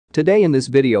Today in this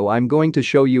video I'm going to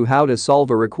show you how to solve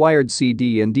a required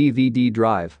CD and DVD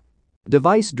drive.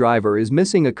 Device driver is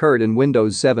missing occurred in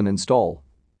Windows 7 install.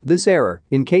 This error,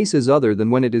 in cases other than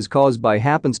when it is caused by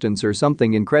happenstance or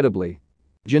something incredibly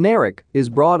generic, is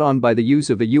brought on by the use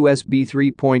of a USB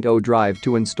 3.0 drive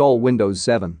to install Windows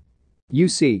 7. You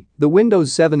see, the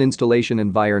Windows 7 installation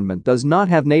environment does not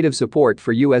have native support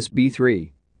for USB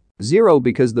 3.0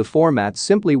 because the format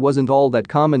simply wasn't all that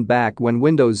common back when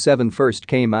Windows 7 first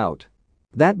came out.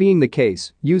 That being the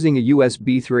case, using a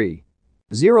USB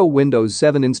 3.0 Windows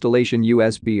 7 installation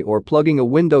USB or plugging a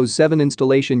Windows 7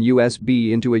 installation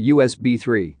USB into a USB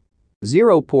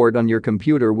 3.0 port on your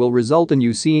computer will result in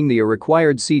you seeing the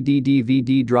required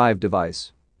CD/DVD drive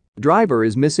device. Driver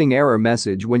is missing error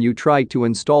message when you try to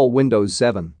install Windows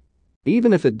 7.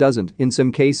 Even if it doesn't, in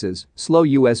some cases, slow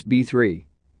USB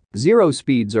 3.0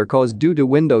 speeds are caused due to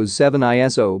Windows 7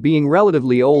 ISO being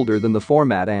relatively older than the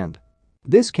format, and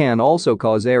this can also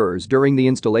cause errors during the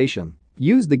installation.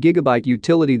 Use the Gigabyte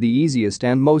utility, the easiest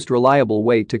and most reliable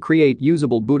way to create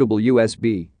usable bootable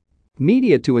USB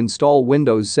media to install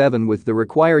Windows 7 with the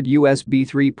required USB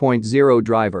 3.0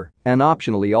 driver, and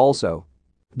optionally also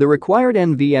the required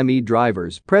NVMe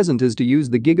drivers present is to use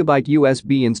the Gigabyte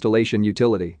USB installation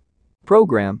utility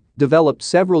program, developed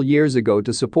several years ago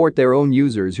to support their own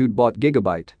users who'd bought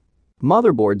Gigabyte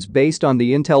motherboards based on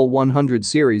the Intel 100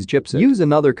 series chipset. Use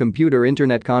another computer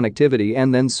internet connectivity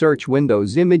and then search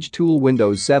Windows Image Tool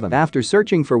Windows 7. After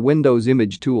searching for Windows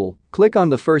Image Tool, click on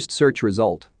the first search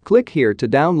result. Click here to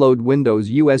download Windows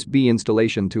USB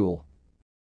installation tool.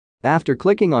 After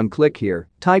clicking on click here,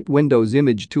 type Windows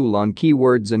Image Tool on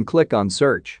keywords and click on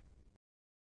search.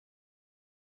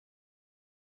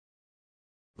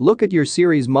 Look at your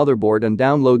series motherboard and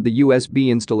download the USB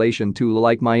installation tool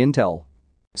like my Intel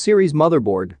series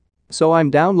motherboard. So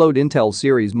I'm download Intel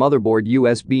series motherboard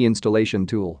USB installation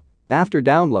tool. After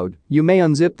download, you may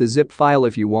unzip the zip file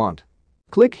if you want.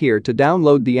 Click here to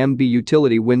download the MB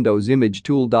utility Windows Image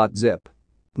Tool.zip.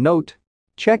 Note: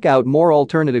 check out more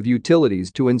alternative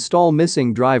utilities to install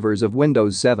missing drivers of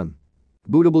Windows 7.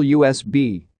 Bootable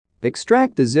USB.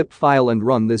 Extract the zip file and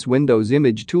run this Windows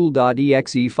Image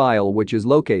Tool.exe file, which is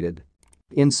located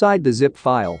inside the zip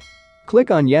file.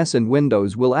 Click on yes and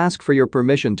Windows will ask for your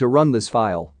permission to run this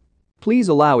file. Please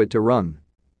allow it to run.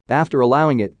 After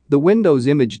allowing it, the Windows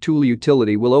Image Tool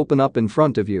utility will open up in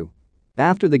front of you.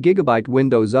 After the Gigabyte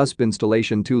Windows USB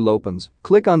installation tool opens,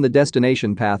 click on the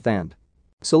destination path and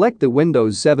select the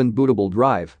Windows 7 bootable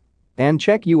drive. And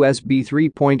check USB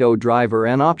 3.0 driver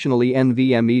and optionally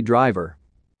NVMe driver.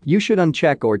 You should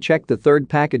uncheck or check the third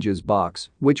packages box,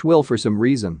 which will for some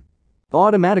reason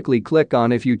automatically click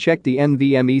on if you check the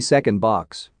NVMe second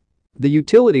box. The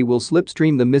utility will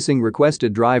slipstream the missing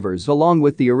requested drivers along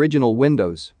with the original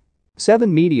Windows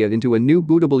 7 media into a new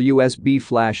bootable USB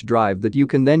flash drive that you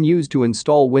can then use to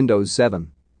install Windows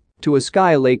 7 to a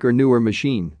Skylake or newer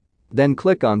machine. Then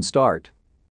click on Start.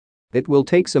 It will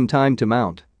take some time to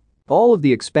mount. All of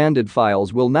the expanded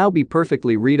files will now be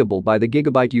perfectly readable by the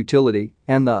Gigabyte utility,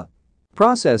 and the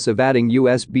process of adding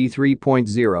USB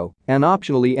 3.0 and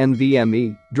optionally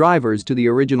NVMe drivers to the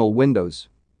original Windows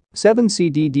 7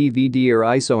 CD/DVD or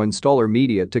ISO installer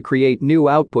media to create new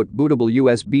output bootable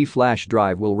USB flash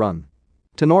drive will run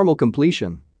to normal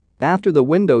completion. After the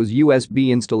Windows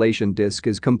USB installation disk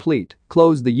is complete,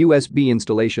 close the USB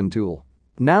installation tool.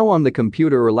 Now on the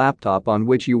computer or laptop on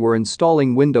which you were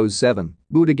installing Windows 7,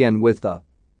 boot again with the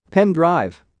pen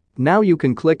drive. Now you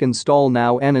can click install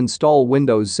now and install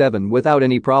Windows 7 without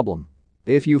any problem.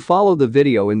 If you follow the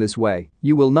video in this way,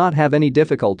 you will not have any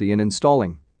difficulty in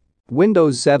installing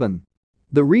Windows 7.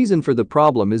 The reason for the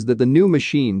problem is that the new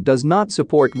machine does not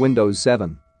support Windows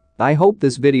 7. I hope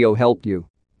this video helped you.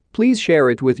 Please share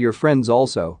it with your friends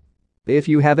also. If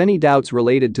you have any doubts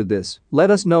related to this,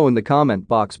 let us know in the comment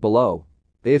box below.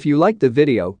 If you liked the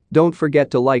video, don't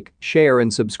forget to like, share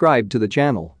and subscribe to the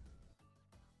channel.